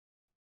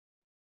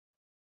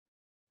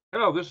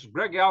Hello, this is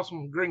Greg Allison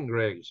from Green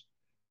Greg's.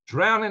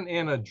 Drowning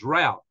in a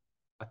drought.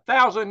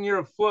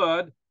 1,000-year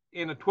flood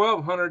in a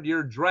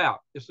 1,200-year drought.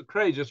 It's the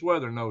craziest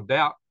weather, no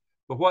doubt.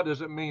 But what does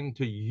it mean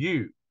to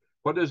you?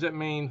 What does it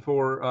mean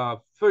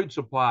for food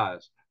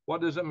supplies? What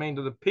does it mean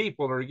to the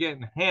people that are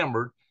getting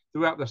hammered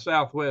throughout the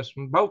Southwest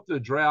from both the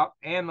drought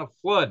and the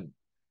flooding?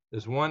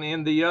 Is one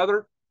in the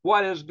other?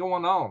 What is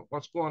going on?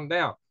 What's going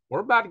down? We're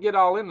about to get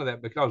all into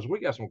that because we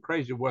got some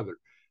crazy weather.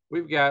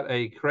 We've got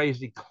a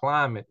crazy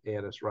climate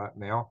at us right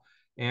now.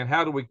 And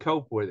how do we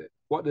cope with it?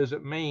 What does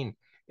it mean?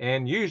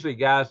 And usually,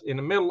 guys, in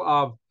the middle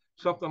of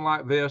something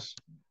like this,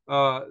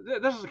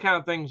 this is the kind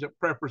of things that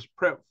preppers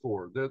prep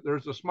for.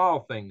 There's the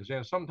small things,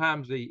 and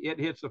sometimes the it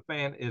hits the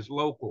fan is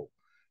local.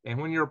 And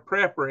when you're a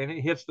prepper and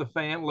it hits the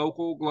fan,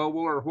 local,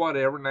 global, or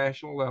whatever,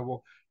 national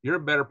level, you're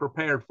better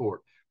prepared for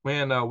it.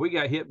 When we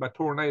got hit by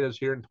tornadoes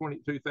here in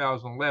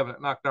 2011,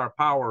 it knocked our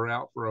power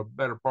out for a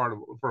better part of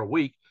for a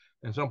week,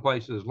 and some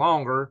places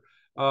longer.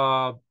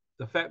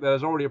 The fact that I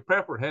was already a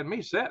prepper had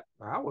me set.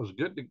 I was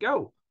good to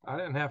go. I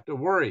didn't have to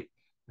worry.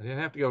 I didn't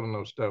have to go to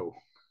no stove.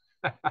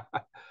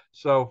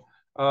 So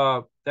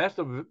that's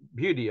the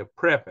beauty of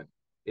prepping.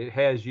 It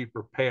has you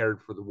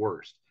prepared for the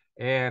worst.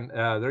 And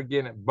they're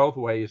getting it both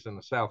ways in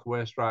the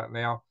Southwest right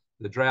now.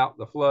 The drought,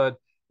 the flood,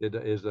 it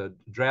is a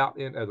drought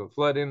in the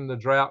flood in the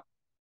drought.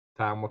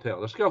 Time will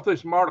tell. Let's go through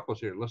some articles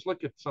here. Let's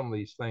look at some of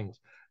these things,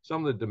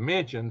 some of the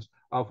dimensions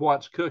of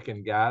what's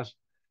cooking, guys.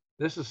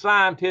 This is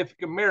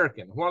Scientific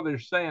American. What are they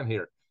saying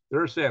here?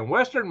 They're saying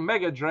Western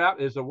Megadrought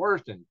is the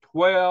worst in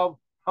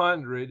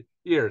 1,200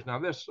 years. Now,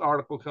 this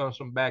article comes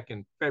from back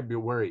in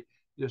February,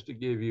 just to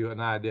give you an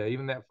idea.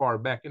 Even that far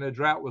back, and the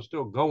drought was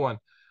still going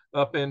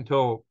up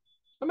until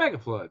the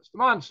megafloods. The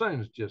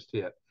monsoons just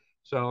hit.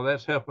 So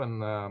that's helping,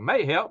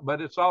 may help,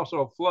 but it's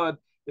also a flood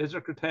is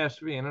a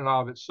catastrophe in and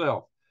of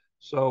itself.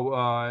 So,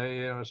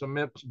 it's a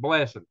mixed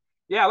blessing.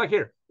 Yeah, look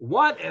here.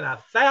 1 in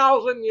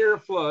 1,000-year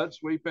flood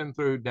sweeping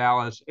through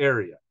Dallas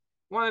area.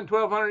 1 in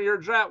 1,200-year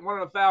drought,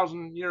 1 in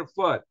 1,000-year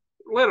flood.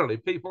 Literally,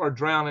 people are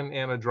drowning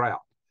in a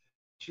drought.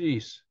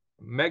 Jeez,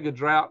 mega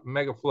drought,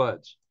 mega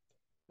floods.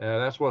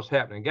 That's what's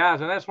happening, guys,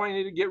 and that's why you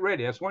need to get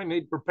ready. That's why you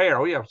need to prepare.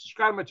 Oh yeah,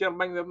 subscribe to my channel,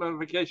 bring the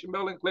notification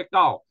bell, and click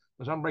all,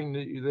 because I'm bringing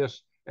you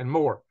this and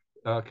more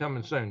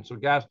coming soon. So,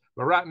 guys,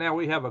 but right now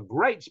we have a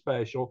great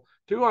special,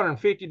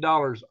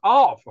 $250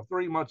 off a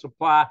 3-month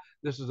supply.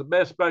 This is the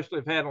best special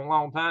we've had in a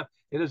long time.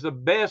 It is the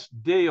best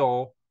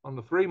deal on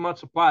the 3-month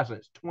supply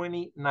since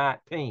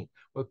 2019.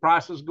 With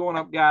prices going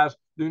up, guys,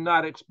 do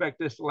not expect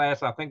this to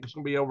last. I think it's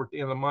going to be over at the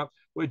end of the month,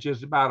 which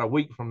is about a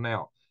week from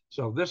now.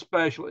 So this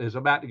special is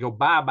about to go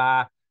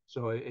bye-bye.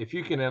 So if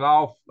you can at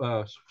all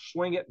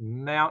swing it,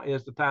 now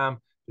is the time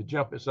to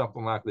jump at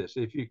something like this,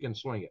 if you can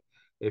swing it.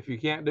 If you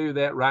can't do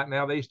that right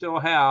now, they still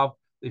have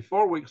the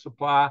 4-week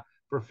supply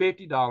for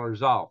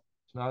 $50 off.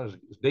 It's not as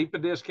deep a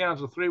discount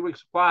as the 3-week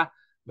supply,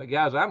 but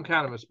guys, I'm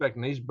kind of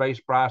expecting these base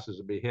prices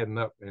to be heading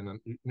up in the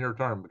near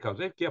term because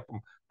they've kept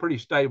them pretty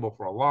stable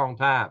for a long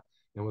time.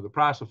 And with the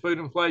price of food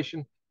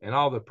inflation and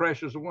all the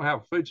pressures we're going to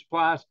have food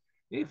supplies,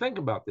 you need to think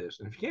about this.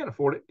 And if you can't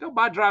afford it, go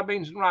buy dry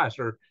beans and rice,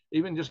 or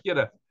even just get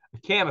a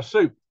can of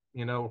soup,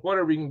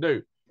 whatever you can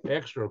do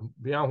extra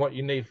beyond what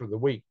you need for the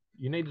week.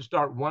 You need to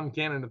start one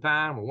can at a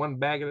time or one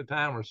bag at a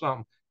time or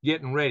something,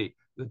 getting ready.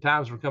 The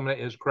times we're coming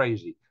at is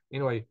crazy.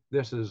 Anyway,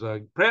 this is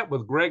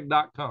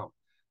prepwithgreg.com.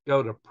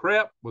 Go to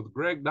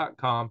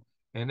prepwithgreg.com,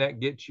 and that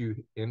gets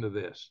you into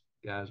this,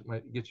 guys.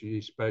 It gets you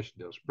these special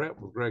deals.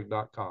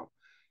 Prepwithgreg.com.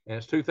 And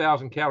it's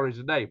 2,000 calories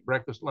a day,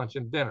 breakfast, lunch,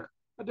 and dinner.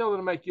 A deal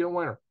that'll make you a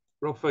winner.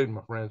 Real food,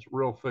 my friends,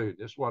 real food.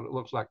 That's what it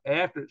looks like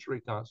after it's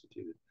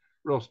reconstituted.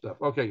 Real stuff.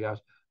 Okay, guys,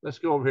 let's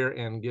go over here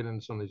and get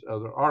into some of these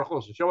other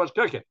articles and show us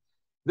cooking.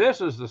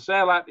 This is the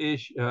satellite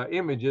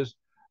images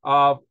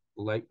of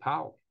Lake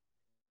Powell.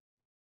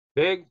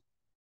 Big,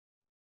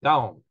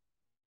 gone.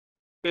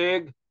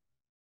 Big,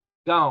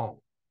 gone.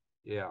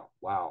 Yeah,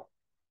 wow.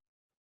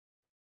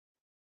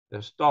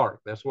 That's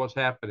stark. That's what's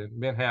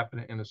been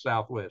happening in the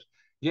Southwest.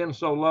 Getting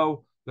so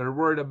low, they're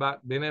worried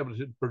about being able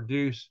to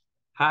produce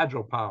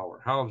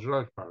hydropower,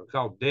 hydraulic power. It's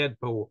called dead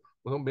pool.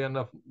 There won't be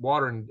enough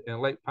water in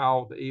Lake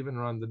Powell to even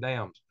run the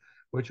dams,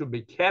 which would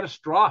be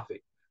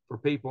catastrophic for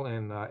people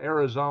in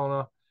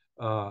Arizona,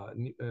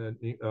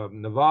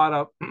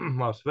 Nevada,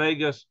 Las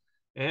Vegas,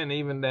 and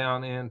even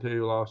down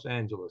into Los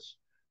Angeles.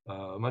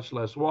 Much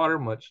less water,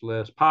 much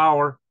less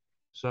power.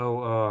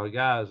 So,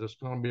 guys, it's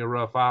going to be a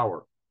rough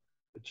hour.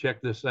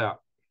 Check this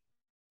out.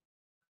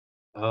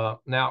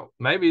 Now,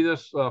 maybe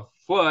this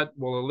flood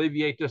will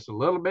alleviate this a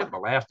little bit,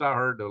 but last I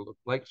heard, the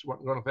lakes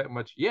weren't going to affect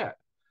much yet.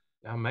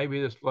 Now,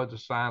 maybe this flood's a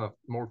sign of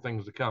more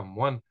things to come.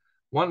 One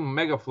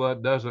mega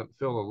flood doesn't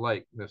fill a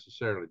lake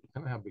necessarily,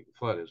 depending on how big the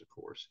flood is, of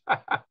course.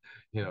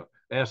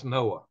 Ask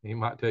Noah. He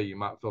might tell you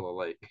might fill a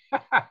lake.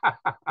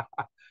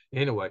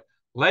 Anyway,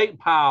 Lake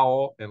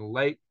Powell and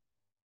Lake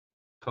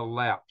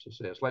Collapse, it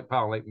says. Lake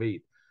Powell and Lake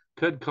Mead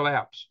could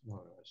collapse.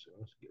 Let's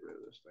get rid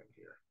of this thing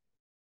here.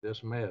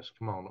 This mess.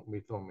 Come on, don't be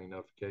throwing me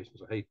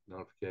notifications. I hate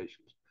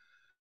notifications.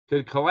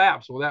 Could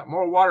collapse without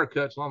more water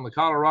cuts along the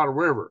Colorado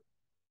River.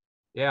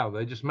 Yeah,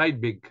 they just made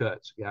big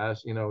cuts,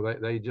 guys.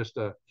 They just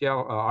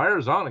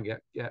Arizona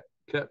got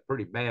cut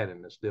pretty bad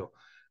in this deal.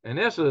 And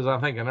this is, I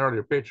think, an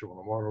earlier picture when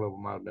the water level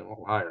might have been a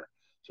little higher.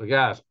 So,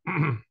 guys,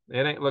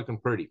 it ain't looking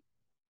pretty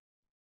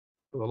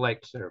for the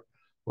lakes there.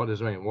 What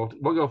does it mean? We'll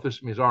go through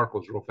some of these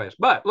articles real fast.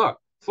 But look,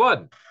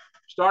 flooding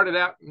started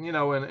out, in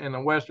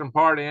the western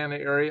part in the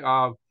area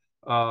of,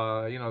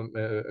 a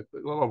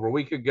little over a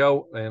week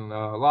ago in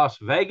Las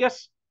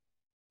Vegas.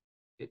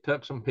 It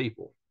took some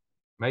people.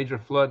 Major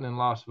flooding in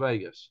Las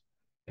Vegas.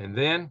 And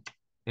then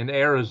into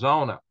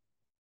Arizona.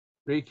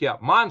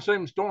 Recap.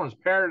 Monsoon storms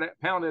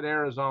pounded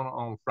Arizona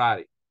on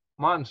Friday.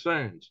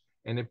 Monsoons.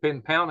 And they've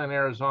been pounding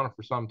Arizona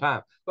for some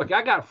time. Look,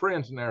 I got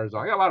friends in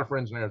Arizona. I got a lot of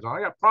friends in Arizona.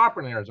 I got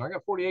property in Arizona. I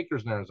got 40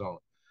 acres in Arizona.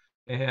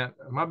 And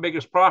my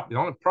biggest property,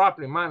 the only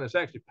property of mine that's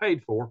actually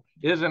paid for,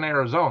 is in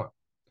Arizona.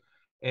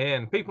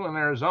 And people in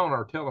Arizona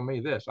are telling me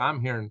this.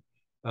 I'm hearing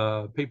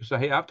people say,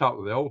 hey, I've talked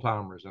to the old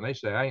timers, and they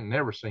say, I ain't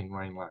never seen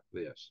rain like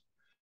this.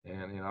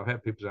 And I've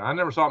had people say, I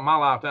never saw it in my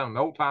lifetime. And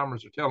the old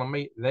timers are telling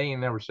me they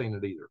ain't never seen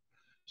it either.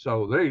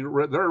 So they're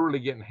really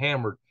getting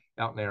hammered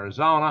out in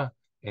Arizona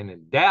and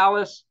in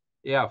Dallas.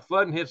 Yeah,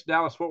 flooding hits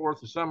Dallas, Fort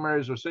Worth, and some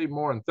areas receive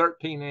more than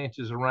 13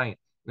 inches of rain.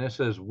 And this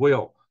says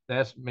will.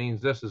 That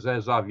means this is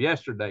as of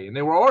yesterday. And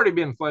they were already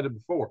being flooded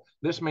before.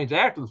 This means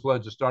after the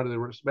floods have started, they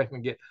were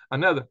expecting to get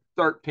another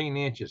 13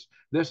 inches.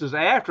 This is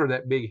after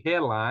that big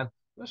headline.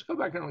 Let's go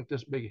back here and look at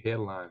this big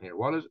headline here.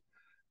 What is it?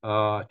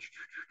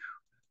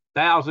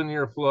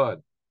 1,000-year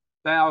flood.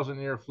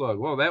 1,000-year flood.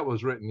 Well, that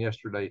was written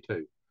yesterday,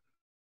 too.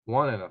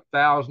 1 in a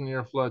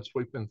 1,000-year flood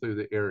sweeping through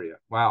the area.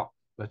 Wow.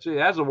 But see,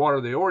 that's the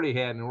water they already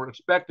had, and we're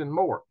expecting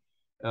more.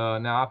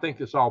 Now, I think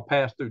it's all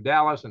passed through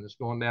Dallas, and it's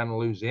going down to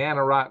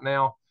Louisiana right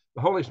now.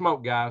 But holy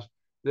smoke, guys,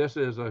 this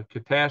is a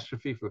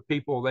catastrophe for the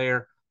people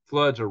there.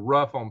 Floods are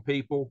rough on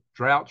people.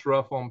 Drought's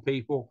rough on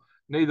people.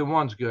 Neither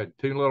one's good.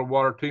 Too little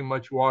water, too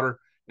much water.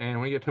 And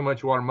when you get too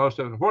much water, most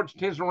of it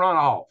tends to run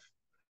off.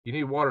 You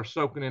need water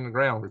soaking in the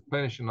ground,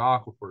 replenishing the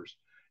aquifers.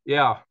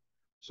 Yeah.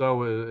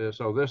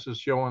 So this is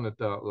showing that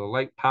the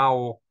Lake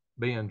Powell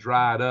being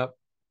dried up.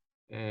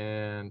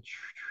 And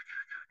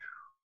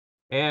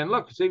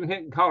look, it's even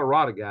hitting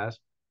Colorado, guys.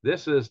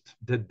 This is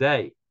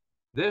today.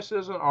 This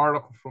is an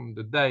article from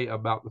today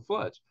about the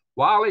floods.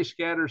 Wildly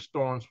scattered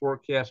storms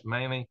forecast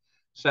mainly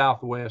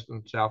southwest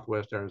and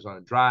southwest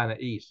Arizona, dry in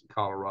the east in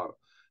Colorado.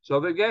 So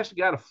they guys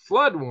got a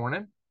flood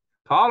warning,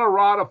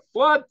 Colorado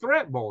flood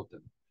threat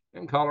bulletin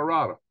in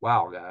Colorado.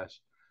 Wow, guys.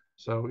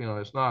 So,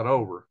 it's not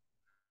over.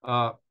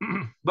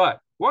 But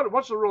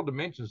what's the real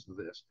dimensions of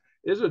this?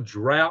 Is a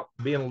drought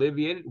being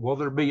alleviated? Will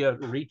there be a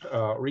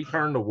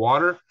return to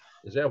water?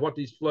 Is that what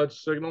these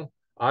floods signal?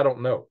 I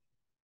don't know.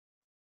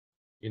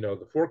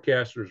 The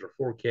forecasters are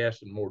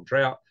forecasting more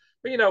drought.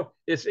 But,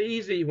 it's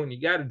easy when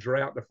you got a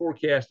drought to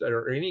forecast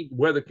or any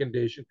weather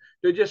condition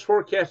to just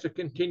forecast a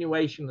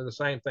continuation of the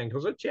same thing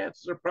because the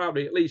chances are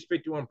probably at least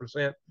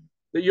 51%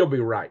 that you'll be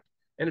right.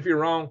 And if you're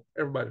wrong,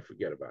 everybody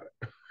forget about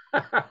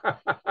it.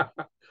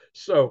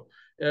 So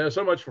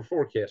much for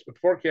forecast. But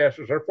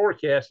forecasters are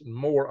forecasting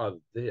more of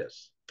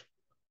this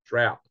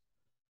drought.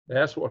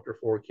 That's what they're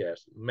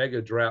forecasting.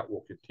 Mega drought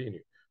will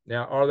continue.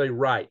 Now, are they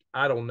right?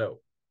 I don't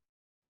know.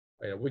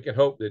 And we can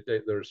hope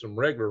that there's some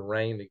regular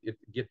rain to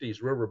get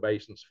these river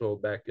basins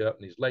filled back up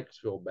and these lakes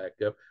filled back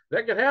up.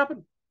 That could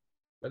happen.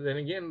 But then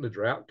again, the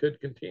drought could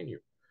continue.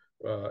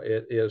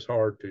 It is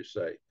hard to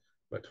say.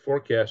 But the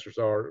forecasters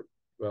are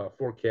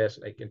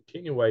forecasting a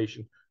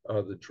continuation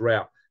of the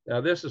drought. Now,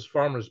 this is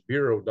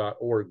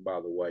farmersbureau.org, by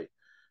the way.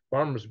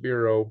 Farmers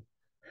Bureau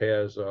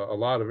has a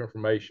lot of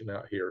information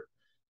out here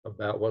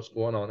about what's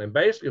going on. And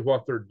basically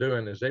what they're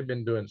doing is they've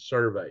been doing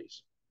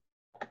surveys.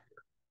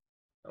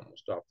 I'm going to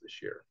stop this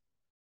here.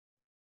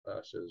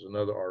 So there's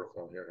another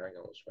article on here. Hang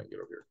on, let's get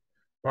over here.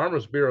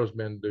 Farmers Bureau's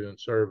been doing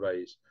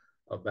surveys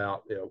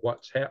about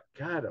what's happening.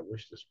 God, I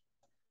wish this.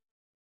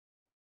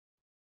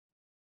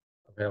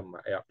 I'm having my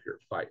app here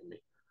fighting me.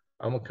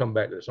 I'm gonna come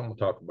back to this. I'm gonna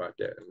talk about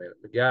that in a minute.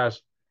 But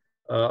guys,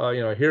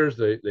 here's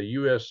the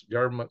U.S.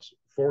 government's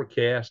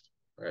forecast.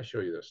 I'll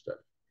show you this stuff.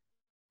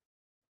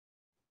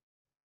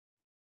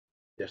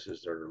 This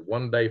is their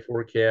one-day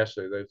forecast.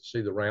 So they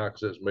see the rain, like I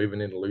said, it's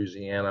moving into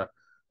Louisiana,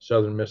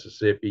 southern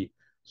Mississippi.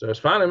 So it's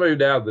finally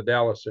moved out of the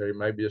Dallas area,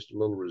 maybe just a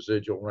little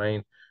residual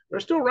rain.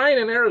 There's still rain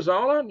in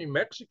Arizona, New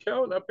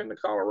Mexico, and up into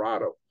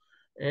Colorado.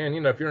 And,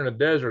 if you're in a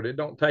desert, it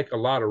don't take a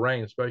lot of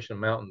rain, especially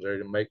in the mountains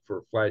area, to make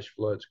for flash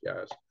floods,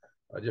 guys.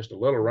 Just a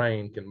little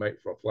rain can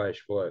make for a flash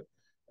flood.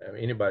 I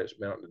mean, anybody that's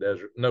been out in the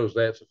desert knows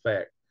that's a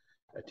fact.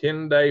 A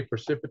 10-day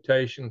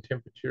precipitation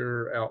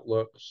temperature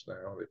outlooks.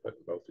 Now, they put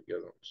them both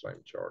together on the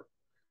same chart.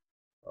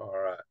 All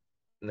right.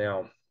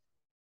 Now,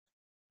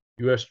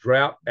 U.S.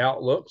 drought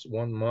outlooks,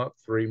 1 month,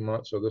 3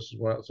 months. So this is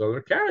one. So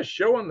they're kind of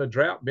showing the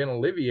drought being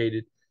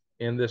alleviated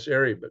in this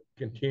area, but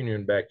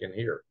continuing back in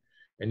here.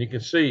 And you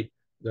can see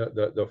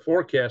the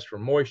forecast for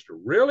moisture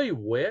really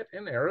wet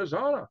in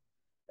Arizona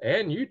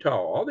and Utah,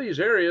 all these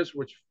areas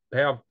which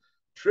have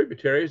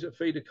tributaries that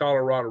feed the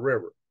Colorado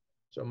River.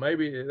 So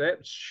maybe that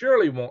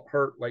surely won't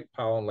hurt Lake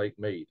Powell and Lake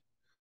Mead.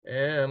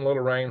 And a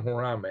little rain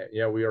where I'm at.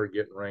 Yeah, we are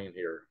getting rain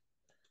here.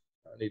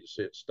 I need to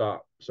see it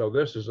stop. So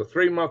this is a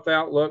 3-month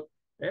outlook.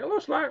 And it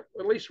looks like,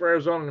 at least for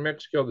Arizona and New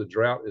Mexico, the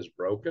drought is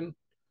broken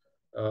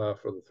for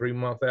the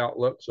 3-month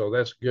outlook. So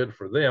that's good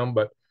for them.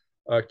 But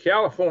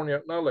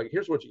California, now look,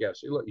 here's what you got to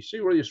see. Look, you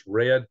see where this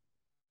red?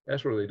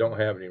 That's where they don't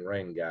have any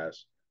rain,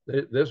 guys.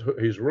 This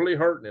who's really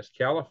hurting is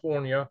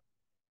California,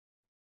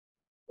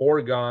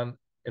 Oregon,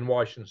 and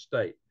Washington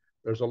State.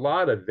 There's a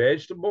lot of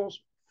vegetables,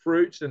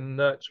 fruits, and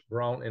nuts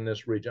grown in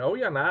this region. Oh,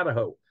 yeah, in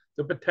Idaho.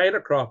 The potato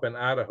crop in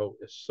Idaho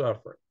is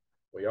suffering.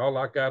 We all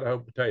like Idaho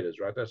potatoes,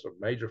 right? That's a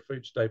major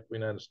food staple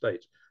in the United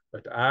States.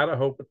 But the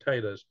Idaho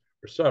potatoes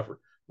are suffering.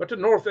 But the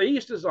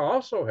Northeast is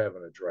also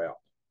having a drought.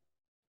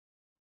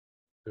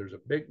 There's a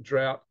big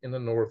drought in the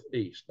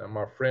Northeast. Now,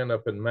 my friend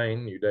up in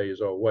Maine, New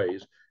Days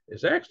Always,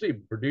 is actually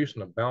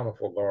producing a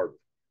bountiful garden.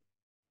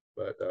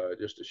 But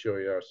just to show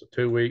you, it's a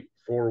 2-week,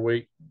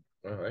 4-week.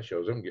 Well, that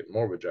shows them getting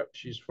more of a drought.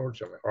 She's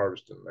fortunately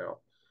harvesting now.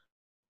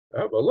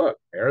 But look,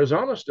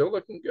 Arizona's still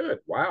looking good.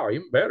 Wow,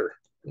 even better.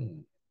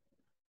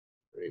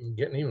 They're even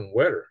getting even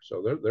wetter.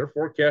 So they're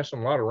forecasting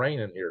a lot of rain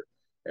in here.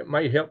 It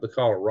may help the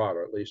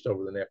Colorado, at least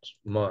over the next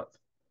month.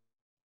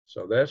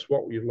 So that's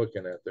what you're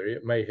looking at there.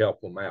 It may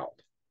help them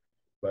out.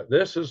 But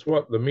this is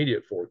what the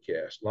immediate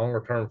forecast.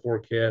 Longer term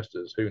forecast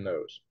is who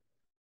knows.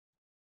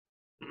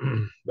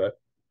 But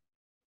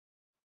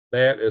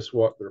that is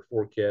what they're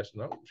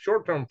forecasting.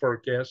 Short term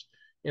forecasts,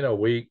 a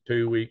week,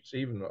 2 weeks,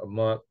 even a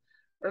month,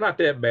 are not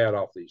that bad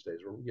off these days.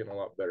 We're getting a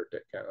lot better at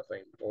that kind of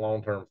thing. But the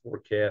long term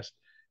forecast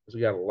has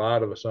got a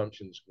lot of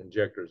assumptions,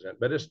 conjectures in it.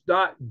 But it's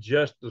not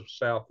just the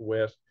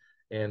Southwest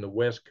and the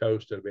West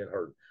Coast that have been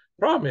hurt.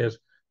 Problem is,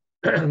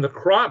 the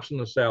crops in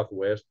the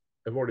Southwest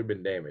have already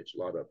been damaged, a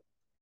lot of them.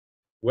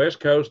 West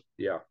Coast,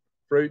 yeah,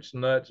 fruits,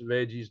 nuts,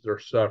 veggies, they're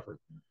suffering.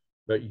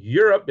 But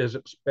Europe is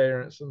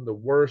experiencing the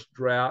worst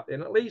drought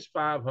in at least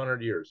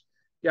 500 years.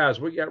 Guys,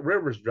 we got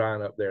rivers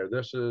drying up there.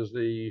 This is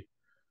the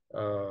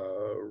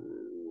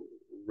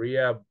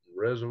Riab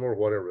Reservoir,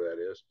 whatever that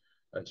is,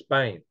 in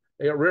Spain.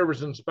 They got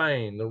rivers in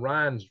Spain. The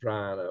Rhine's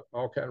drying up.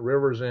 All kind of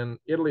rivers in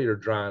Italy are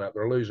drying up.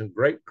 They're losing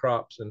grape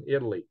crops in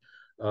Italy.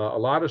 A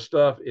lot of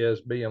stuff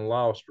is being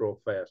lost real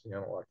fast. I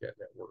don't like that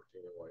network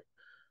anyway.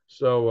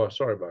 So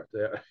sorry about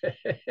that.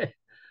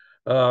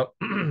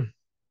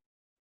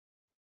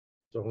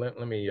 So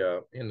let me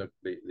end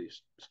the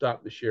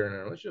stop the sharing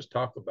and let's just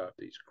talk about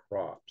these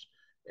crops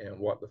and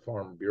what the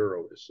Farm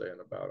Bureau is saying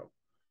about them.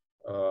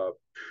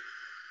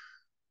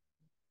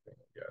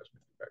 Guys,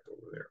 back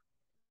over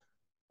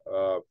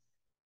there.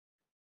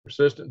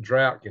 Persistent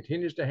drought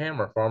continues to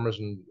hammer farmers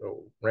and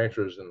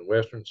ranchers in the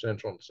western,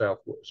 central, and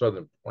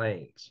southern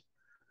plains.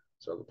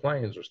 So the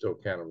plains are still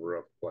kind of a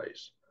rough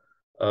place.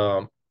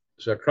 So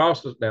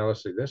across the, now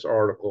let's see, this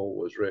article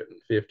was written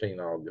 15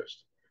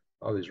 August.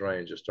 All these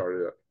rains just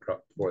started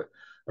up before.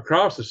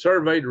 Across the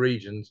surveyed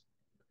regions,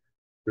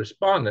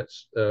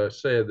 respondents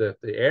said that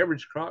the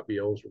average crop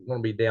yields were going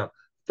to be down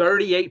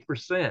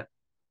 38%.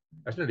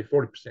 That's nearly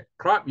 40%.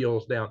 Crop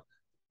yields down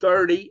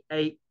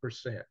 38%.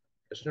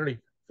 It's nearly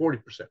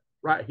 40%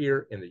 right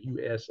here in the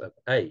US of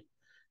A.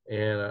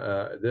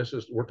 And this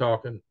is, we're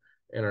talking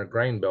in our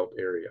grain belt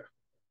area,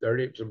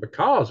 38%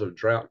 because of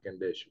drought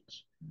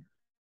conditions.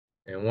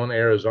 And one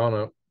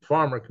Arizona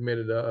farmer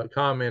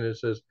commented,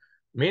 says,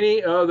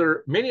 many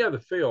other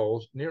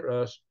fields near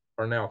us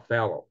are now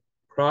fallow.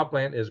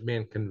 Cropland is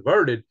being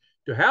converted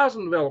to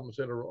housing developments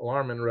at an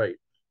alarming rate.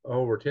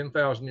 Over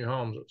 10,000 new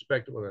homes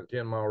expected within a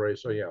 10-mile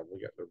radius. So yeah,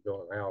 they're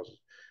building houses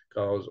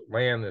because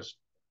land is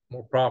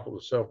more profitable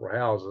to sell for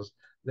houses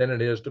than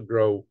it is to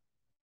grow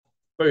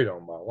food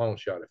on by a long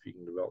shot if you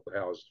can develop the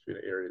houses for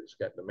the area that's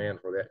got demand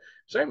for that.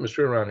 Same is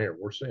true around here.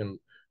 We're seeing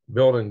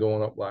building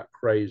going up like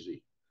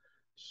crazy.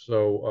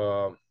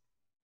 So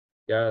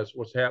guys,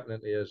 what's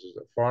happening is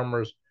that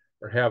farmers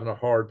are having a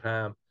hard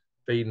time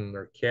feeding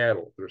their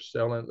cattle. They're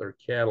selling their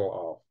cattle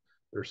off.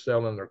 They're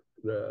selling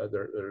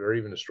they're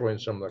even destroying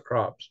some of their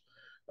crops.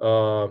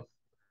 So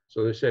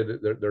they said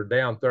that they're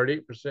down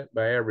 38%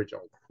 by average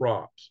on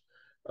crops.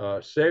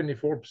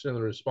 74% of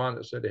the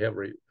respondents said they have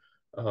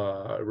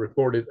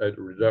reported a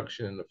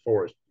reduction in the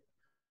forest.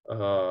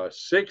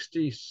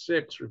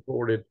 66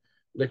 reported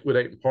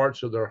liquidating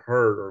parts of their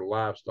herd or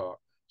livestock.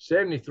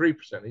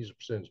 73%, these are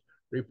percentages,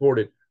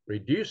 reported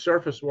reduced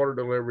surface water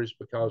deliveries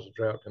because of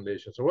drought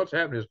conditions. So what's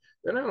happening is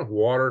they don't have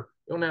water,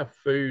 they don't have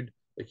food,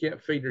 they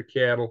can't feed their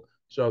cattle,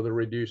 so they're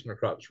reducing their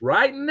crops.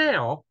 Right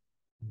now,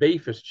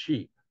 beef is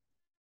cheap.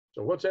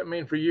 So what's that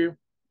mean for you?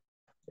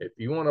 If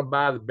you want to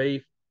buy the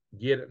beef,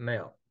 get it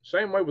now.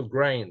 Same way with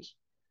grains,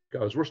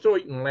 because we're still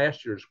eating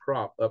last year's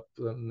crop up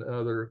to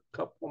another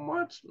couple of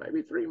months,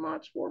 maybe 3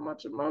 months, 4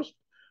 months at most.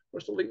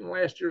 We're still eating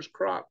last year's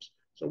crops.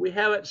 So we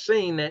haven't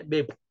seen that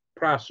big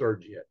price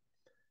surge yet.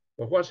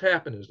 But what's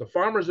happened is the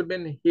farmers have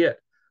been hit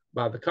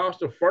by the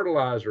cost of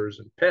fertilizers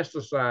and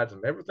pesticides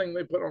and everything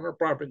they put on their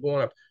property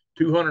going up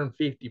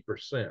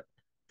 250%.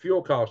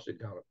 Fuel costs have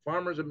gone up.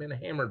 Farmers have been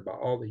hammered by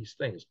all these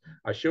things.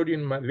 I showed you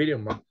in my video,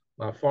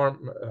 my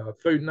farm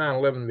food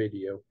 9/11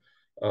 video.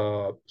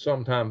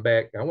 some time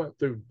back. I went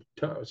through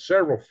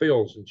several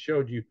fields and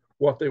showed you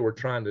what they were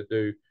trying to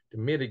do to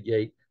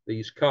mitigate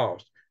these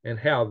costs and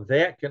how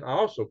that can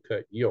also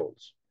cut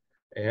yields.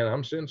 And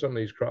I'm seeing some of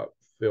these crop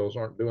fields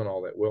aren't doing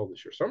all that well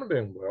this year. Some are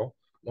doing well.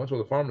 Ones where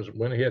the farmers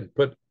went ahead and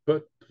put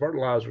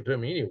fertilizer to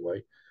them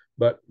anyway.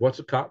 But what's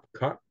the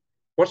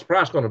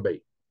price going to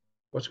be?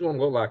 What's it going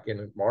to look like in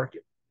the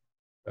market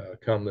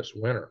come this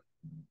winter?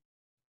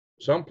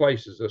 Some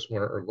places this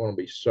winter are going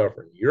to be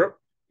suffering. Europe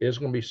is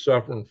going to be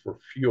suffering for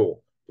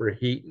fuel, for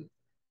heating.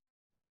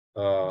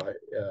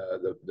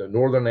 The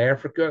Northern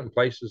Africa and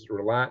places that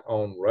rely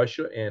on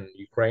Russia and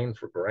Ukraine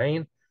for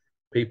grain,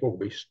 people will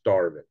be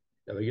starving.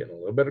 Now, they're getting a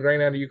little bit of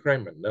grain out of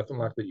Ukraine, but nothing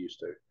like they used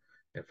to.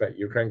 In fact,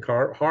 Ukraine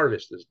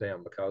harvest is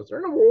down because they're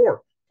in a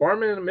war.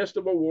 Farming in the midst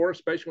of a war,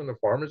 especially when the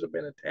farmers have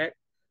been attacked,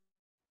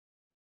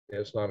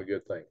 it's not a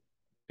good thing.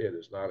 It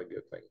is not a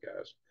good thing,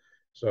 guys.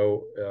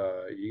 So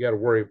you got to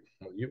worry,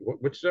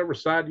 whichever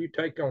side you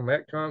take on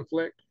that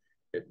conflict.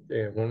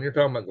 When you're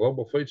talking about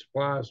global food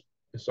supplies,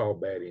 it's all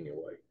bad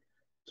anyway.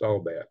 It's all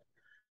bad.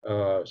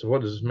 So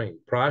what does this mean?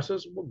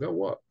 Prices will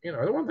go up. You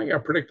know, the one thing I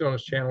predicted on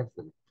this channel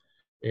from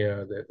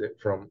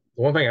the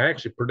one thing I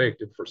actually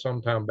predicted for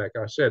some time back,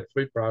 I said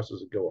food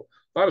prices would go up.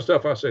 A lot of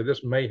stuff I said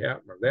this may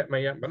happen or that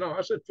may happen, but no, I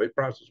said food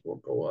prices will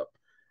go up,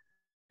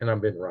 and I've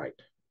been right.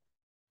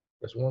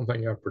 That's one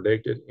thing I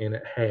predicted, and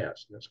it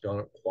has. And it's gone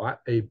up quite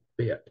a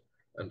bit,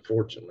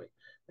 unfortunately.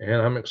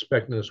 And I'm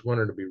expecting this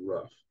winter to be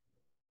rough.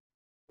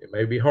 It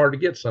may be hard to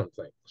get some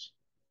things,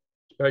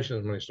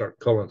 especially when they start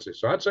culling.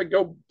 So I'd say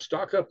go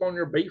stock up on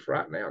your beef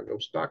right now. Go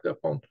stock up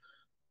on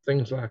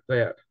things like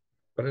that.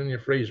 Put it in your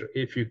freezer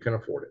if you can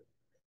afford it.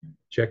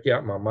 Check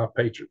out my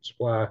Patriot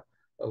Supply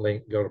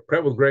link. Go to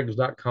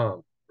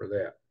prepwithgregs.com for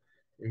that.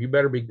 You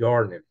better be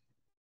gardening.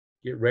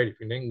 Get ready.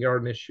 If you didn't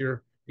garden this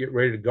year, get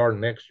ready to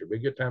garden next year. Be a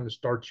good time to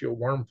start your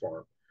worm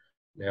farm.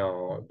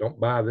 Now, don't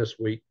buy this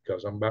week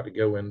because I'm about to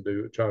go and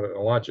try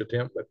to launch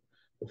attempt. But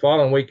the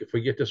following week, if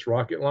we get this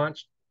rocket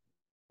launched,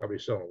 I'll be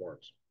selling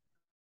worms.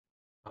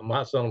 I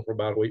might sell them for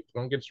about a week. If I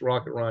don't get this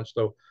rocket launched,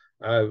 though,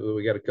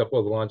 we got a couple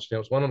of the launch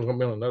attempts. One of them's going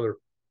to be on another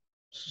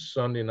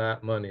Sunday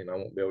night, Monday, and I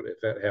won't be able to,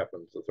 if that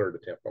happens, the third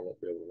attempt, I won't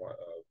be able to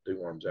do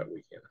worms that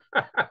weekend.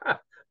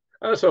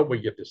 Let's hope we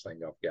get this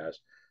thing off, guys.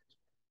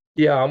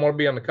 Yeah, I'm going to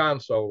be on the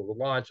console of the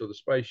launch of the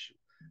space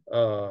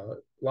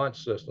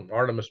launch system,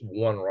 Artemis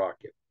 1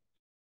 rocket.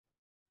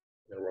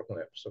 Been working on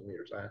that for some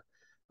years.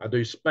 I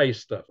do space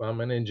stuff. I'm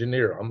an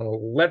engineer. I'm an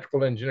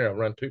electrical engineer. I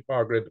run 2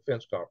 power grid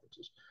defense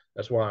conferences.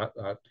 That's why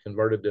I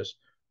converted this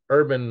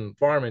urban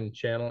farming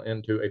channel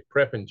into a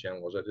prepping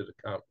channel, as I did a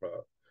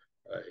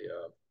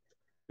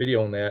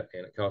video on that,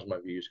 and it caused my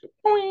views to go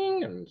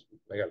boing, and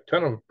I got a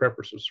ton of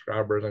prepper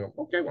subscribers. I go,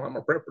 okay, well, I'm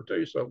a prepper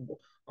too, so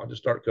I'll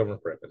just start covering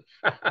prepping.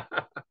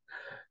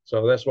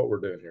 So that's what we're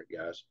doing here,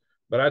 guys.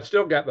 But I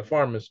still got the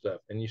farming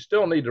stuff, and you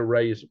still need to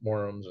raise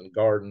worms and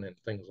garden and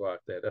things like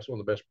that. That's one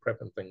of the best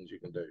prepping things you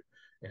can do.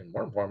 And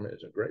worm farming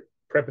is a great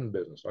prepping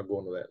business. I'll go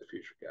into that in the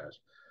future, guys.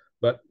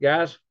 But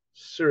guys,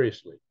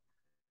 seriously,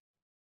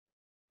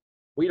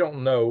 we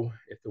don't know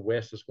if the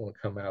West is going to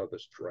come out of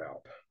this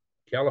drought.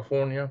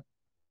 California,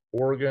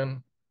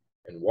 Oregon,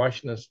 and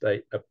Washington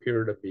State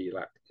appear to be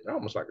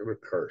almost like they're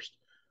cursed.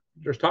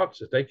 There's talks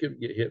that they could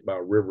get hit by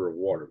a river of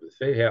water. But if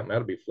they happen,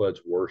 that'll be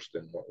floods worse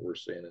than what we're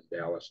seeing in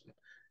Dallas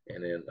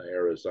and in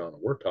Arizona.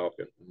 We're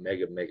talking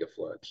mega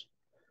floods.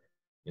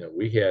 You know,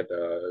 we had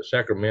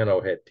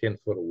Sacramento had 10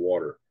 foot of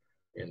water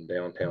in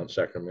downtown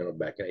Sacramento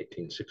back in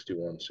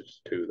 1861,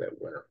 62 that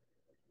winter.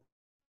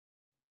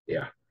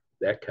 Yeah,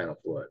 that kind of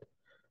flood.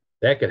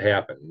 That could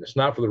happen. And it's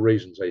not for the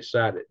reasons they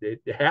cited.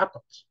 It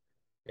happens.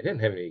 It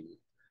didn't have any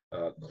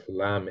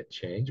climate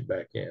change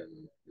back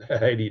in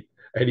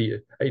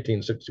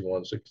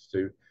 1861,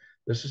 62.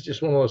 This is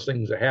just one of those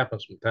things that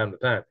happens from time to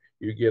time.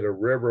 You get a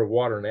river of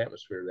water in the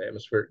atmosphere, the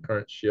atmospheric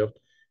currents shift,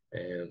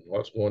 and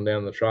what's going down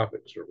in the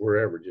tropics or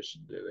wherever, just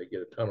they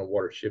get a ton of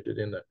water shifted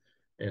into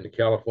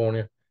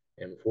California,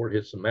 and before it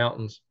hits the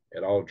mountains,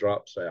 it all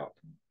drops out.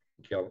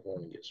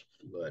 California gets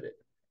flooded.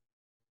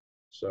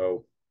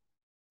 So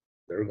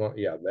they're going,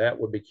 yeah, that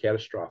would be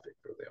catastrophic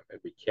for them.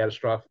 It'd be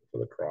catastrophic for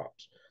the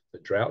crops. The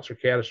droughts are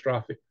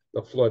catastrophic.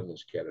 The flooding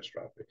is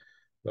catastrophic.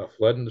 The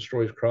flooding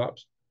destroys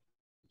crops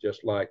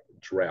just like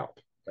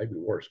drought, maybe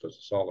worse because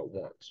it's all at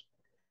once.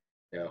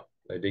 Now,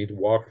 they need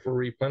water for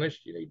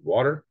replenish. You need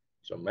water.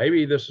 So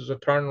maybe this is a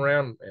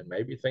turnaround, and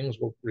maybe things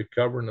will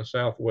recover in the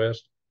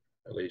Southwest,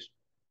 at least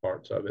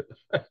parts of it.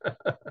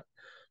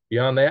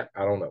 Beyond that,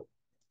 I don't know.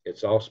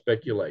 It's all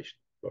speculation.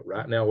 But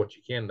right now, what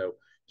you can know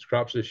is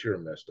crops this year are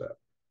messed up.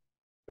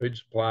 Food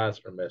supplies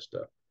are messed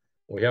up.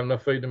 We have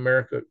enough food in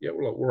America. Yeah,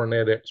 we're a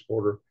net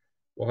exporter.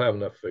 We'll have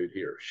enough food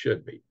here.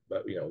 Should be.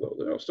 But, you know,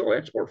 they'll still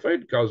export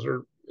food because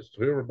it's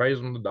whoever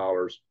pays them the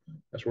dollars.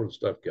 That's where the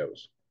stuff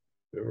goes.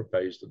 Whoever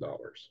pays the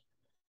dollars.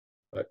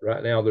 But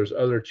right now, there's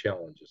other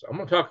challenges. I'm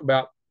going to talk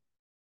about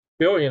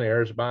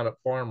billionaires buying up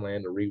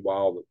farmland to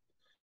rewild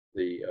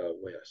the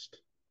West.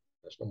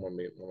 That's one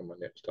of my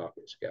next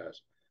topics,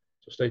 guys.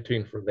 So stay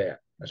tuned for that.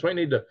 That's why you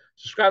need to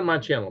subscribe to my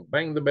channel,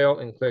 bang the bell,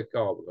 and click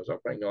all, because I'll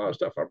bring you a lot of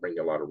stuff. I'll bring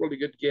you a lot of really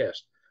good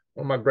guests.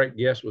 One of my great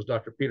guests was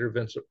Dr. Peter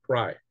Vincent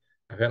Pry.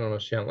 I've had on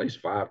this channel at least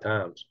 5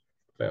 times.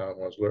 When I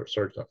was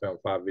searching, I found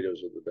 5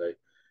 videos of the day.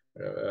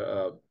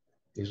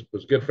 He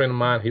was a good friend of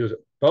mine. He was at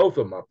both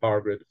of my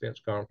Power Grid Defense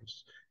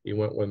conferences. He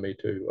went with me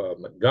to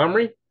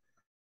Montgomery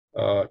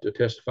to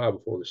testify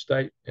before the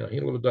state. He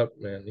lived up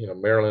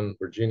in Maryland,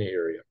 Virginia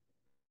area.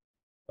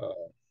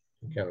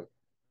 Kind of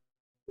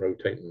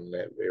rotating in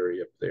that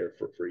area up there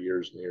for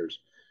years and years.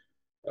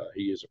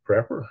 He is a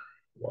prepper,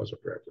 was a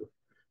prepper.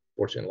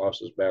 Fortunately,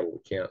 lost his battle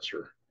with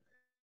cancer,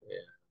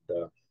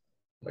 and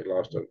we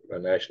lost a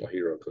national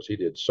hero because he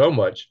did so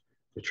much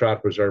to try to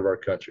preserve our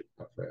country,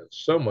 my friends.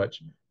 So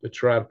much to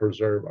try to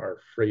preserve our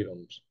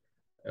freedoms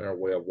and our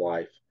way of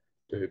life,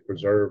 to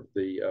preserve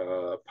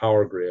the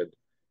power grid,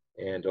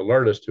 and to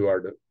alert us to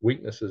our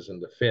weaknesses in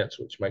defense,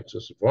 which makes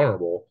us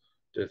vulnerable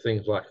to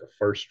things like a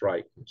first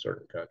strike in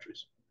certain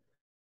countries.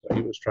 So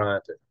he was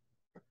trying to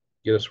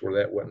get us where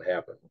that wouldn't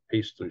happen.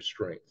 Peace through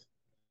strength.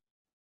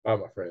 All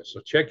right, my friends. So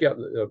check out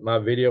my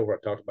video where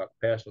I talked about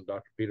the passing of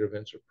Dr. Peter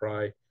Vincent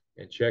Pry,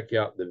 and check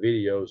out the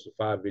videos, the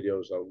 5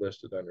 videos I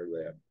listed under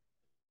that,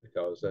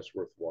 because that's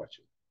worth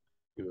watching.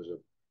 He was a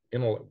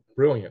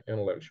brilliant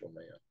intellectual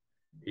man.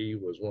 He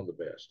was one of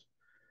the best,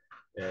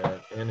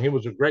 and he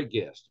was a great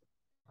guest.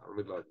 I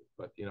really loved it.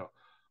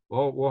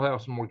 But we'll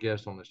have some more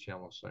guests on this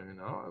channel soon.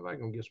 I think I'm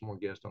gonna get some more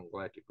guests on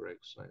Galactic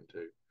Rex soon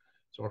too.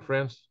 So my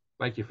friends,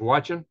 thank you for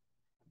watching.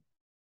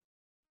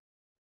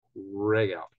 Reg out.